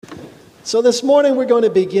So this morning we're going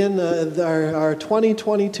to begin our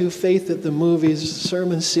 2022 Faith at the Movies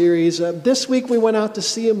sermon series. This week we went out to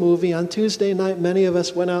see a movie. On Tuesday night, many of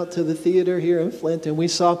us went out to the theater here in Flint and we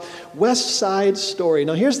saw West Side Story.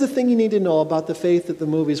 Now here's the thing you need to know about the Faith at the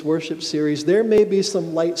Movies worship series. There may be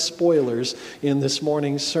some light spoilers in this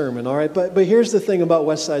morning's sermon, all right? But here's the thing about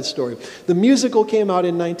West Side Story. The musical came out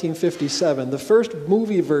in 1957. The first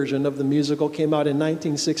movie version of the musical came out in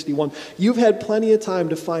 1961. You've had plenty of time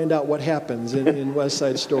to find out what happens in West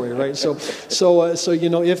Side Story, right? So you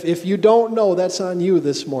know, if you don't know, that's on you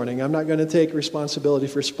this morning. I'm not going to take responsibility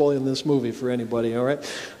for spoiling this movie for anybody, all right?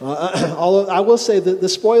 Although I will say that the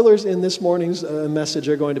spoilers in this morning's message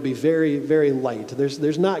are going to be very, very light.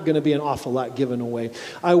 There's not going to be an awful lot given away.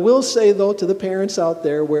 I will say, though, to the parents out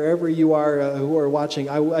there, wherever you are who are watching,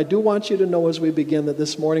 I do want you to know as we begin that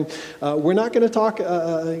this morning, we're not going to talk,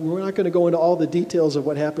 we're not going to go into all the details of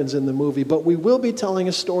what happens in the movie, but we will be telling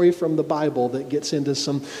a story from the Bible that gets into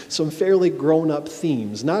some fairly grown-up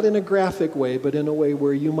themes, not in a graphic way, but in a way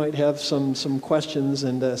where you might have some questions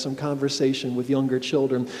and some conversation with younger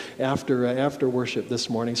children after worship this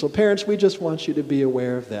morning. So parents, we just want you to be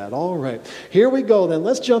aware of that. All right, here we go then.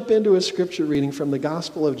 Let's jump into a scripture reading from the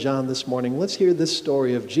Gospel of John this morning. Let's hear this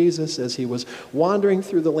story of Jesus as he was wandering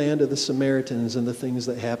through the land of the Samaritans and the things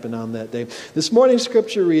that happened on that day. This morning's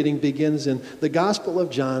scripture reading begins in the Gospel of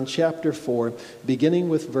John, chapter 4, beginning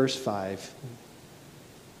with verse 5.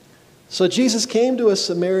 So Jesus came to a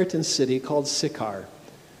Samaritan city called Sychar,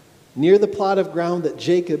 near the plot of ground that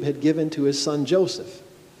Jacob had given to his son Joseph.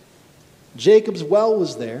 Jacob's well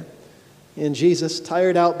was there, and Jesus,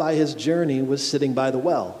 tired out by his journey, was sitting by the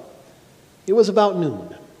well. It was about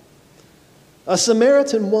noon. A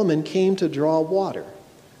Samaritan woman came to draw water,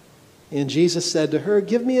 and Jesus said to her,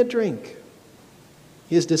 "Give me a drink."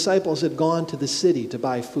 His disciples had gone to the city to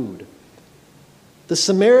buy food. The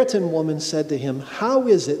Samaritan woman said to him, "How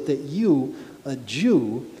is it that you, a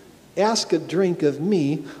Jew, ask a drink of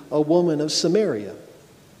me, a woman of Samaria?"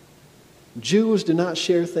 Jews do not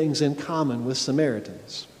share things in common with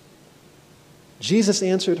Samaritans. Jesus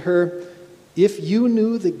answered her, "If you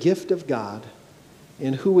knew the gift of God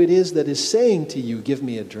and who it is that is saying to you, 'Give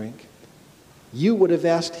me a drink,' you would have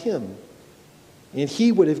asked him, and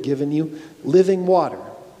he would have given you living water."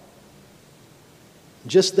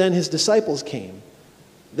 Just then his disciples came.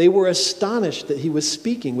 They were astonished that he was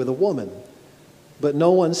speaking with a woman. But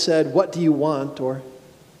no one said, "What do you want?" or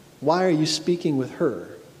 "Why are you speaking with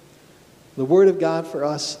her?" The word of God for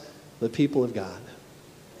us, the people of God.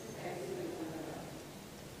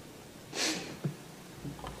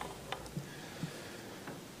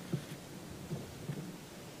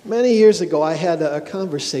 Many years ago, I had a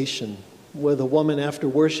conversation with a woman after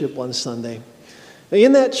worship one Sunday.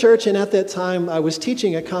 In that church and at that time, I was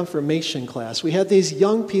teaching a confirmation class. We had these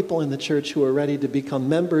young people in the church who were ready to become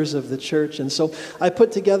members of the church. And so I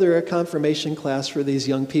put together a confirmation class for these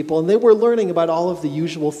young people. And they were learning about all of the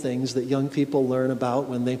usual things that young people learn about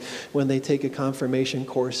when they take a confirmation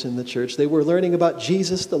course in the church. They were learning about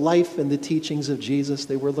Jesus, the life and the teachings of Jesus.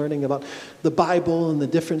 They were learning about the Bible and the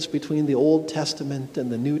difference between the Old Testament and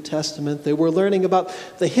the New Testament. They were learning about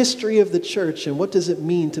the history of the church and what does it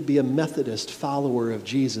mean to be a Methodist follower of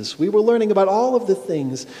Jesus. We were learning about all of the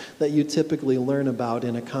things that you typically learn about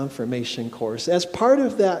in a confirmation course. As part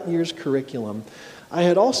of that year's curriculum, I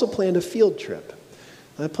had also planned a field trip.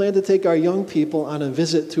 I planned to take our young people on a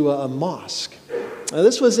visit to a mosque. Now,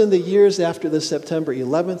 this was in the years after the September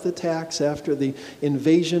 11th attacks, after the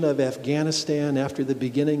invasion of Afghanistan, after the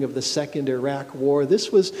beginning of the Second Iraq War. This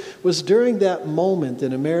was during that moment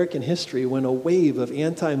in American history when a wave of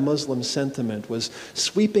anti-Muslim sentiment was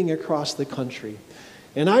sweeping across the country.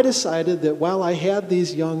 And I decided that while I had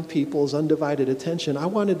these young people's undivided attention, I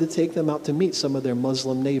wanted to take them out to meet some of their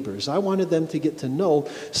Muslim neighbors. I wanted them to get to know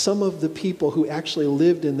some of the people who actually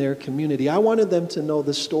lived in their community. I wanted them to know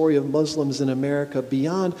the story of Muslims in America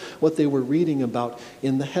beyond what they were reading about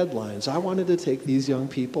in the headlines. I wanted to take these young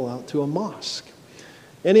people out to a mosque.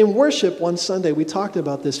 And in worship one Sunday, we talked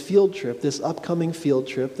about this field trip, this upcoming field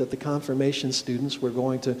trip that the confirmation students were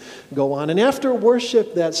going to go on. And after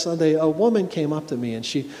worship that Sunday, a woman came up to me and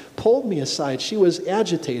she pulled me aside. She was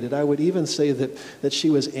agitated. I would even say that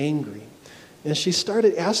she was angry. And she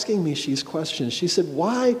started asking me these questions. She said,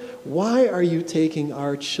 why are you taking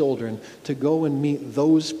our children to go and meet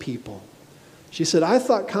those people? She said, I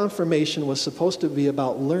thought confirmation was supposed to be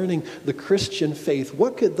about learning the Christian faith.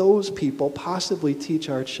 What could those people possibly teach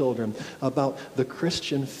our children about the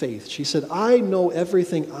Christian faith? She said, I know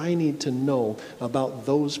everything I need to know about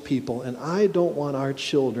those people, and I don't want our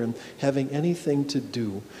children having anything to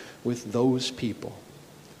do with those people.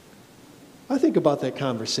 I think about that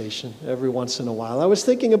conversation every once in a while. I was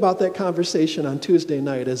thinking about that conversation on Tuesday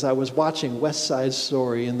night as I was watching West Side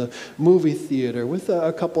Story in the movie theater with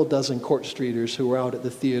a couple dozen Court Streeters who were out at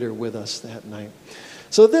the theater with us that night.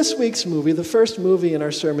 So this week's movie, the first movie in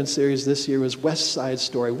our sermon series this year, was West Side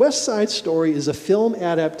Story. West Side Story is a film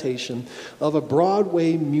adaptation of a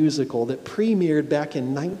Broadway musical that premiered back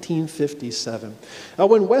in 1957. Now,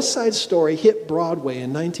 when West Side Story hit Broadway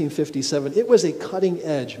in 1957, it was a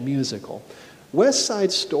cutting-edge musical. West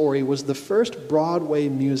Side Story was the first Broadway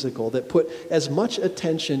musical that put as much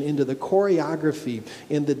attention into the choreography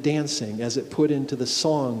and the dancing as it put into the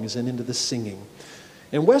songs and into the singing.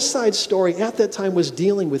 And West Side Story at that time was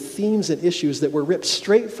dealing with themes and issues that were ripped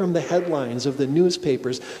straight from the headlines of the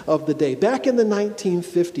newspapers of the day. Back in the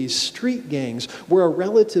 1950s, street gangs were a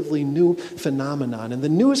relatively new phenomenon. And the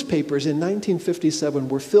newspapers in 1957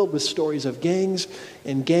 were filled with stories of gangs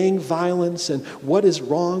and gang violence and what is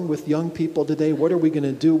wrong with young people today. What are we going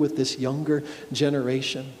to do with this younger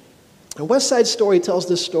generation? And West Side Story tells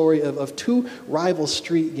the story of two rival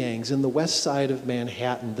street gangs in the west side of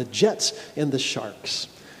Manhattan, the Jets and the Sharks.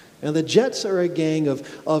 And the Jets are a gang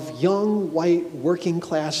of young, white,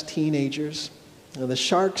 working-class teenagers. And the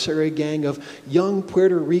Sharks are a gang of young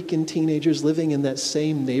Puerto Rican teenagers living in that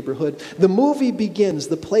same neighborhood. The movie begins,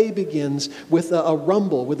 the play begins with a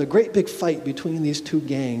rumble, with a great big fight between these two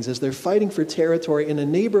gangs as they're fighting for territory in a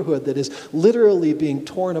neighborhood that is literally being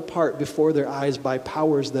torn apart before their eyes by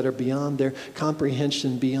powers that are beyond their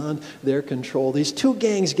comprehension, beyond their control. These two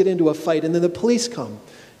gangs get into a fight, and then the police come.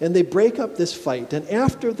 And they break up this fight. And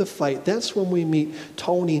after the fight, that's when we meet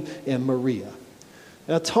Tony and Maria.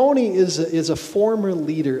 Now, Tony is a former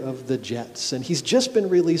leader of the Jets, and he's just been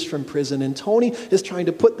released from prison, and Tony is trying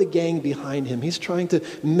to put the gang behind him. He's trying to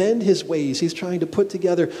mend his ways. He's trying to put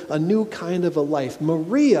together a new kind of a life.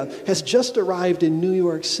 Maria has just arrived in New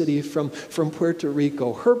York City from Puerto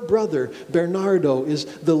Rico. Her brother, Bernardo, is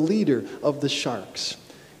the leader of the Sharks.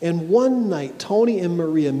 And one night, Tony and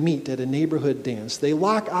Maria meet at a neighborhood dance. They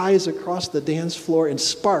lock eyes across the dance floor, and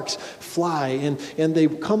sparks fly, and they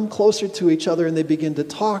come closer to each other, and they begin to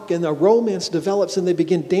talk, and a romance develops, and they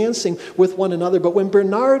begin dancing with one another. But when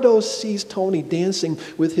Bernardo sees Tony dancing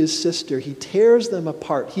with his sister, he tears them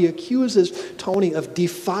apart. He accuses Tony of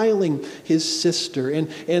defiling his sister,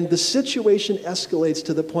 and the situation escalates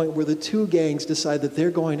to the point where the two gangs decide that they're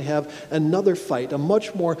going to have another fight, a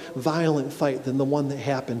much more violent fight than the one that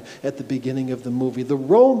happened at the beginning of the movie. The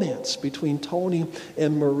romance between Tony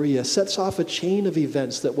and Maria sets off a chain of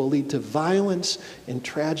events that will lead to violence and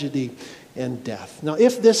tragedy and death. Now,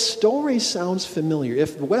 if this story sounds familiar,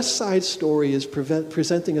 if West Side Story is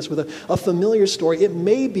presenting us with a familiar story, it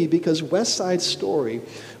may be because West Side Story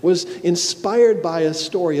was inspired by a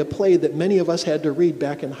story, a play that many of us had to read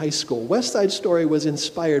back in high school. West Side Story was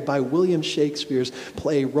inspired by William Shakespeare's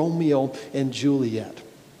play Romeo and Juliet.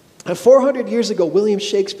 400 years ago, William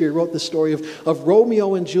Shakespeare wrote the story of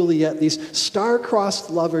Romeo and Juliet, these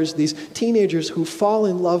star-crossed lovers, these teenagers who fall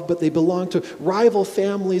in love, but they belong to rival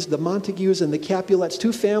families, the Montagues and the Capulets,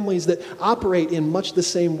 two families that operate in much the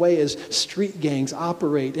same way as street gangs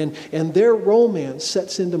operate. And their romance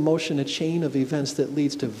sets into motion a chain of events that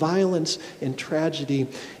leads to violence and tragedy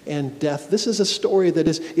and death. This is a story that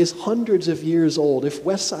is hundreds of years old. If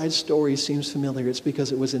West Side Story seems familiar, it's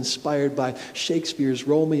because it was inspired by Shakespeare's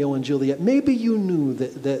Romeo and Juliet. Maybe you knew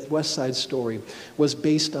that West Side Story was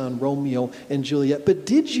based on Romeo and Juliet, but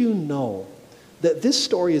did you know that this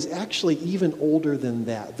story is actually even older than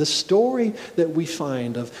that? The story that we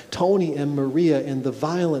find of Tony and Maria and the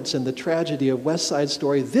violence and the tragedy of West Side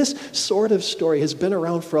Story, this sort of story has been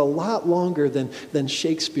around for a lot longer than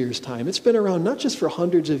Shakespeare's time. It's been around not just for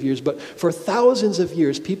hundreds of years, but for thousands of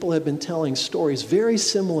years. People have been telling stories very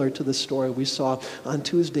similar to the story we saw on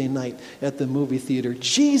Tuesday night at the movie theater.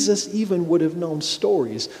 Jesus even would have known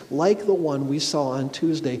stories like the one we saw on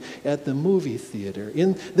Tuesday at the movie theater.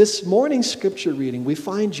 In this morning's scripture reading, we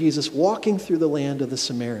find Jesus walking through the land of the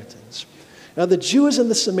Samaritans. Now, the Jews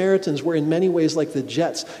and the Samaritans were in many ways like the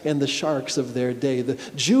Jets and the Sharks of their day. The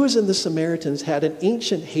Jews and the Samaritans had an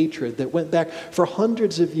ancient hatred that went back for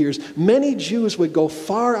hundreds of years. Many Jews would go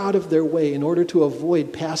far out of their way in order to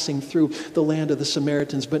avoid passing through the land of the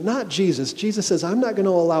Samaritans, but not Jesus. Jesus says, I'm not going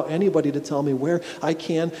to allow anybody to tell me where I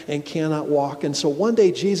can and cannot walk. And so one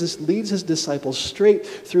day Jesus leads his disciples straight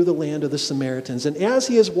through the land of the Samaritans. And as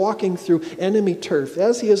he is walking through enemy turf,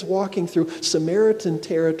 as he is walking through Samaritan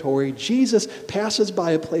territory, Jesus passes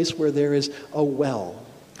by a place where there is a well.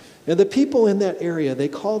 And the people in that area, they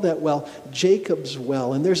call that well Jacob's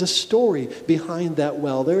well. And there's a story behind that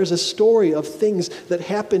well. There is a story of things that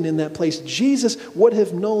happened in that place. Jesus would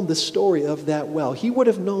have known the story of that well. He would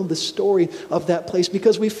have known the story of that place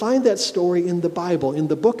because we find that story in the Bible. In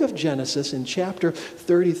the book of Genesis, in chapter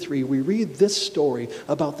 33, we read this story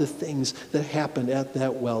about the things that happened at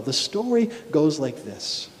that well. The story goes like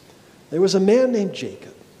this. There was a man named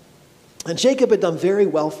Jacob. And Jacob had done very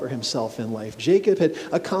well for himself in life. Jacob had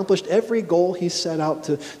accomplished every goal he set out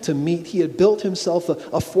to meet. He had built himself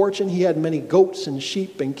a fortune. He had many goats and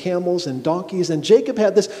sheep and camels and donkeys. And Jacob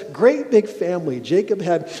had this great big family. Jacob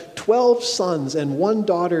had 12 sons and one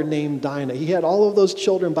daughter named Dinah. He had all of those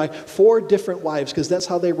children by 4 different wives because that's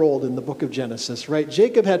how they rolled in the book of Genesis, right?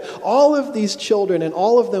 Jacob had all of these children and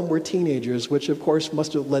all of them were teenagers, which of course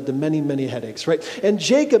must have led to many, many headaches, right? And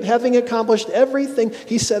Jacob, having accomplished everything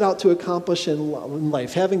he set out to accomplish in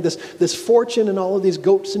life, having this fortune and all of these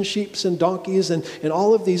goats and sheep and donkeys and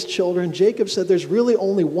all of these children, Jacob said, there's really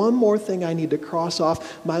only one more thing I need to cross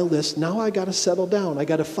off my list. Now I got to settle down. I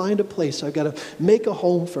got to find a place. I got to make a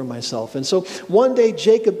home for myself. And so one day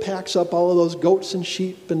Jacob packs up all of those goats and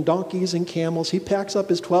sheep and donkeys and camels. He packs up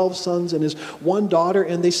his 12 sons and his one daughter,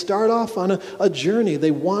 and they start off on a journey.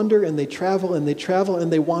 They wander and they travel and they travel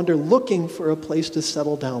and they wander looking for a place to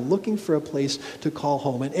settle down, looking for a place to call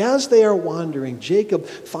home. And as they are wandering, Jacob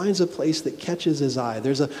finds a place that catches his eye.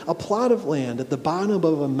 There's a plot of land at the bottom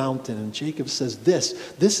of a mountain, and Jacob says, this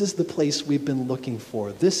is the place we've been looking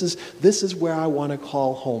for. This is where I want to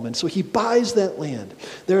call home. And so he buys that land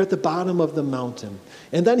there at the bottom of the mountain.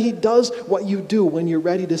 And then he does what you do when you're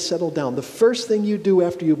ready to settle down. The first thing you do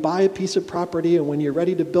after you buy a piece of property and when you're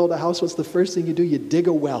ready to build a house, what's the first thing you do? You dig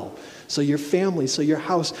a well so your family, so your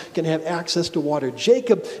house can have access to water.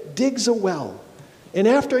 Jacob digs a well. And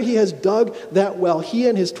after he has dug that well, he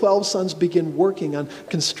and his 12 sons begin working on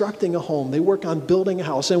constructing a home. They work on building a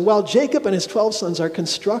house. And while Jacob and his 12 sons are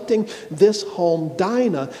constructing this home,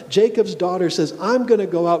 Dinah, Jacob's daughter, says, I'm going to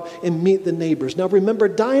go out and meet the neighbors. Now remember,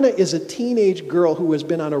 Dinah is a teenage girl who has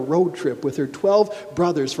been on a road trip with her 12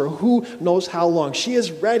 brothers for who knows how long. She is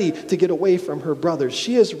ready to get away from her brothers.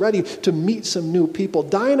 She is ready to meet some new people.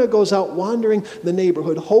 Dinah goes out wandering the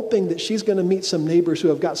neighborhood, hoping that she's going to meet some neighbors who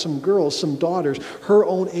have got some girls, some daughters, her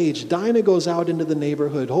own age. Dinah goes out into the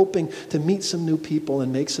neighborhood hoping to meet some new people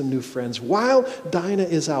and make some new friends. While Dinah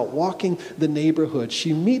is out walking the neighborhood,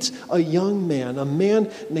 she meets a young man, a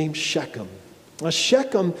man named Shechem. Now,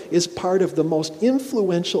 Shechem is part of the most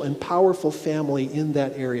influential and powerful family in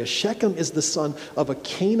that area. Shechem is the son of a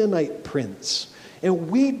Canaanite prince.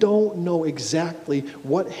 And we don't know exactly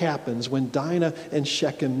what happens when Dinah and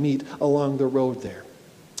Shechem meet along the road there.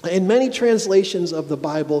 In many translations of the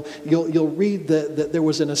Bible, you'll read that there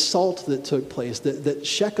was an assault that took place, that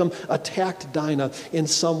Shechem attacked Dinah in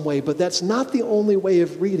some way. But that's not the only way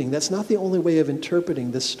of reading. That's not the only way of interpreting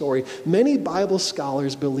this story. Many Bible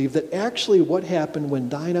scholars believe that actually what happened when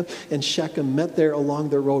Dinah and Shechem met there along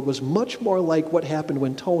the road was much more like what happened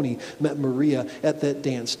when Tony met Maria at that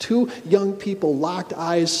dance. 2 young people locked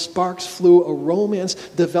eyes, sparks flew, a romance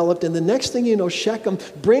developed, and the next thing you know, Shechem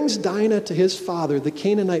brings Dinah to his father, the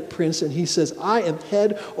Canaanite prince, and he says, I am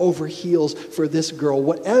head over heels for this girl.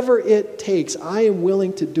 Whatever it takes, I am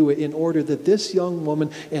willing to do it in order that this young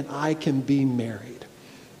woman and I can be married.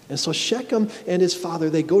 And so Shechem and his father,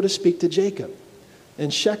 they go to speak to Jacob. And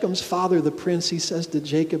Shechem's father, the prince, he says to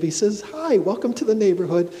Jacob, he says, hi, welcome to the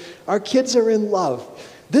neighborhood. Our kids are in love.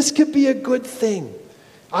 This could be a good thing.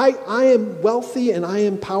 I am wealthy and I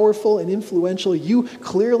am powerful and influential. You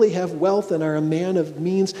clearly have wealth and are a man of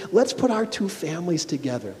means. Let's put our 2 families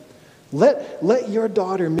together. Let your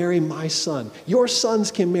daughter marry my son. Your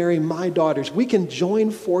sons can marry my daughters. We can join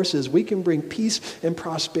forces. We can bring peace and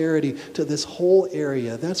prosperity to this whole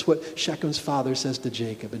area. That's what Shechem's father says to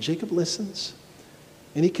Jacob. And Jacob listens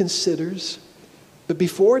and he considers. But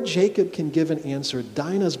before Jacob can give an answer,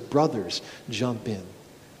 Dinah's brothers jump in.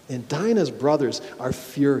 And Dinah's brothers are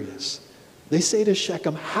furious. They say to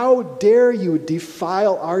Shechem, how dare you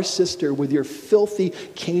defile our sister with your filthy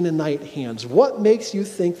Canaanite hands? What makes you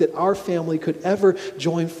think that our family could ever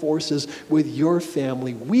join forces with your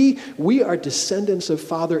family? We are descendants of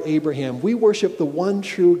Father Abraham. We worship the one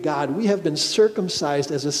true God. We have been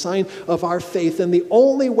circumcised as a sign of our faith. And the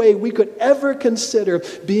only way we could ever consider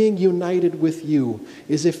being united with you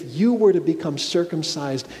is if you were to become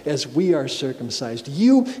circumcised as we are circumcised.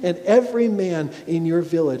 You and every man in your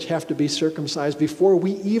village have to be circumcised before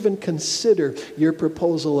we even consider your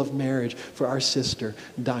proposal of marriage for our sister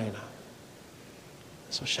Dinah.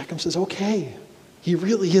 So Shechem says, okay, He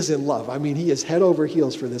really is in love. I mean, he is head over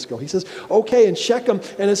heels for this girl. He says, okay, and Shechem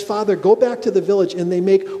and his father go back to the village, and they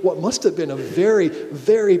make what must have been a very,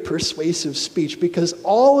 very persuasive speech, because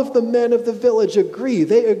all of the men of the village agree.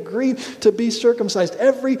 They agree to be circumcised,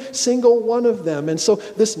 every single one of them. And so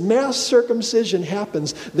this mass circumcision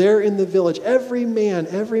happens there in the village. Every man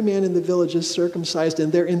in the village is circumcised,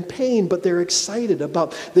 and they're in pain, but they're excited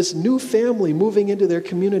about this new family moving into their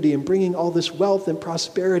community and bringing all this wealth and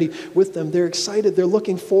prosperity with them. They're excited. They're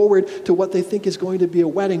looking forward to what they think is going to be a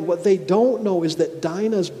wedding. What they don't know is that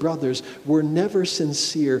Dinah's brothers were never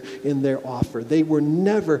sincere in their offer. They were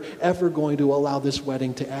never, ever going to allow this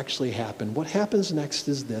wedding to actually happen. What happens next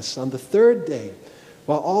is this. On the third day,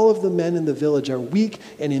 while all of the men in the village are weak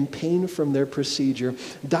and in pain from their procedure,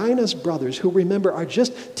 Dinah's brothers, who remember are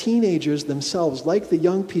just teenagers themselves, like the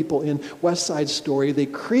young people in West Side Story, they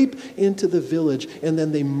creep into the village and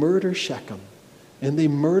then they murder Shechem. And they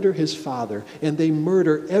murder his father, and they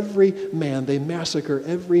murder every man. They massacre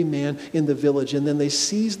every man in the village, and then they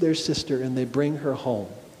seize their sister and they bring her home.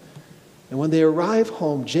 And when they arrive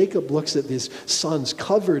home, Jacob looks at his sons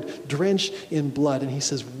covered, drenched in blood, and he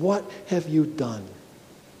says, "What have you done?"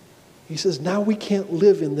 He says, "Now we can't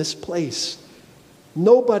live in this place.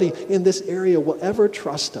 Nobody in this area will ever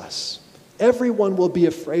trust us. Everyone will be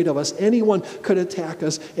afraid of us. Anyone could attack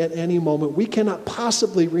us at any moment. We cannot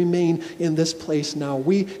possibly remain in this place now.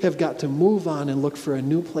 We have got to move on and look for a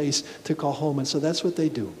new place to call home." And so that's what they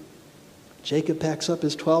do. Jacob packs up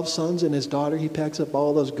his 12 sons and his daughter. He packs up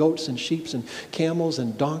all those goats and sheep and camels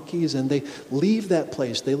and donkeys, and they leave that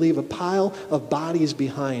place. They leave a pile of bodies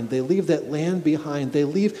behind. They leave that land behind. They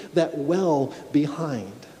leave that well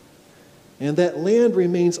behind. And that land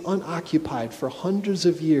remains unoccupied for hundreds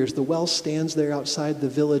of years. The well stands there outside the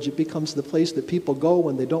village. It becomes the place that people go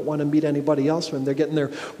when they don't want to meet anybody else, when they're getting their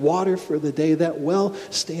water for the day. That well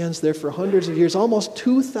stands there for hundreds of years, almost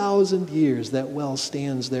 2,000 years. That well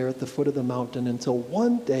stands there at the foot of the mountain until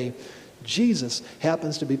one day Jesus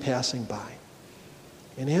happens to be passing by.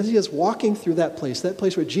 And as he is walking through that place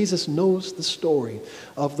where Jesus knows the story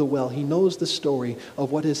of the well, he knows the story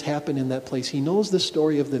of what has happened in that place, he knows the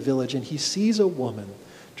story of the village, and he sees a woman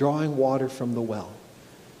drawing water from the well.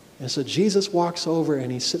 And so Jesus walks over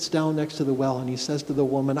and he sits down next to the well and he says to the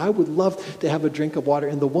woman, "I would love to have a drink of water."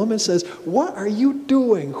 And the woman says, "What are you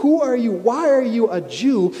doing? Who are you? Why are you, a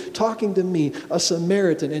Jew, talking to me, a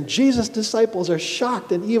Samaritan?" And Jesus' disciples are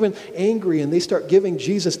shocked and even angry, and they start giving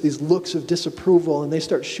Jesus these looks of disapproval, and they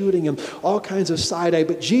start shooting him all kinds of side-eye.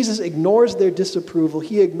 But Jesus ignores their disapproval.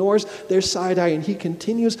 He ignores their side-eye, and he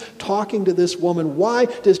continues talking to this woman. Why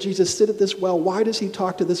does Jesus sit at this well? Why does he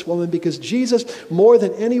talk to this woman? Because Jesus, more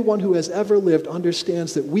than anyone who has ever lived,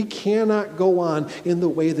 understands that we cannot go on in the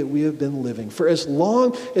way that we have been living. For as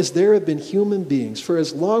long as there have been human beings, for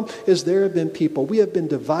as long as there have been people, we have been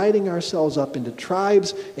dividing ourselves up into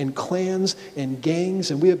tribes and clans and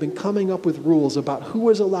gangs, and we have been coming up with rules about who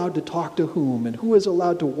is allowed to talk to whom and who is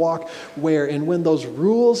allowed to walk where. And when those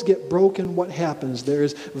rules get broken, what happens? There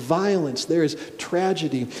is violence, there is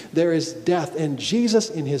tragedy, there is death. And Jesus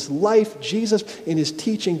in his life, Jesus in his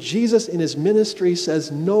teaching, Jesus in his ministry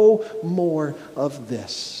says, "No more of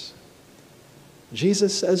this."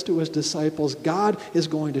 Jesus says to his disciples, God is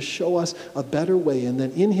going to show us a better way. And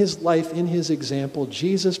then in his life, in his example,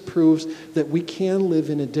 Jesus proves that we can live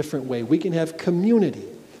in a different way. We can have community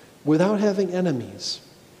without having enemies.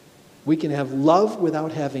 We can have love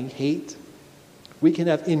without having hate. We can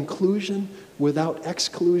have inclusion without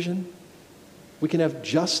exclusion. We can have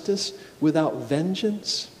justice without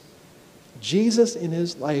vengeance. Jesus in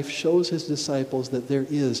his life shows his disciples that there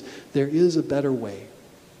is a better way.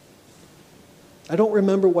 I don't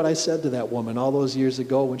remember what I said to that woman all those years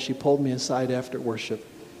ago when she pulled me aside after worship.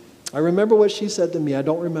 I remember what she said to me. I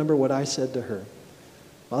don't remember what I said to her.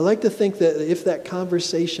 I like to think that if that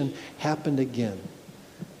conversation happened again,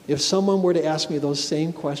 if someone were to ask me those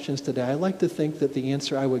same questions today, I like to think that the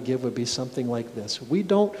answer I would give would be something like this. We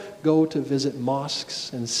don't go to visit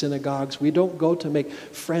mosques and synagogues. We don't go to make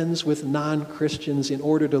friends with non-Christians in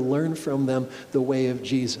order to learn from them the way of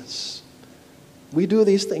Jesus. We do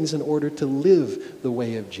these things in order to live the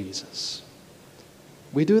way of Jesus.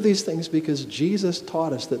 We do these things because Jesus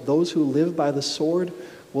taught us that those who live by the sword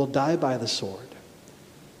will die by the sword.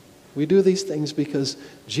 We do these things because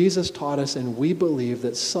Jesus taught us, and we believe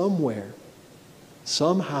that somewhere,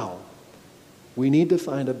 somehow, we need to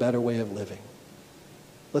find a better way of living.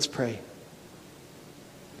 Let's pray.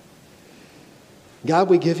 God,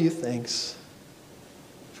 we give you thanks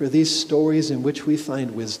for these stories in which we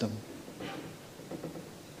find wisdom.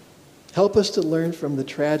 Help us to learn from the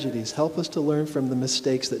tragedies. Help us to learn from the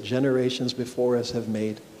mistakes that generations before us have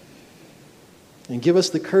made. And give us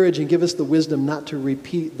the courage and give us the wisdom not to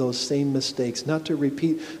repeat those same mistakes, not to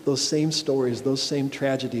repeat those same stories, those same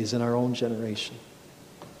tragedies in our own generation.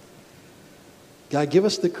 God, give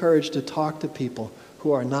us the courage to talk to people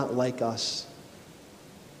who are not like us.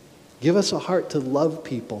 Give us a heart to love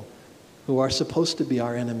people who are supposed to be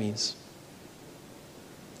our enemies.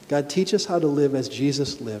 God, teach us how to live as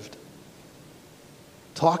Jesus lived,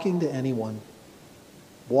 talking to anyone,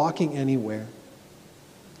 walking anywhere,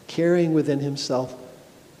 carrying within himself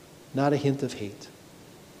not a hint of hate.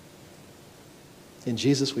 In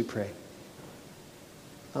Jesus we pray.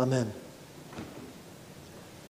 Amen.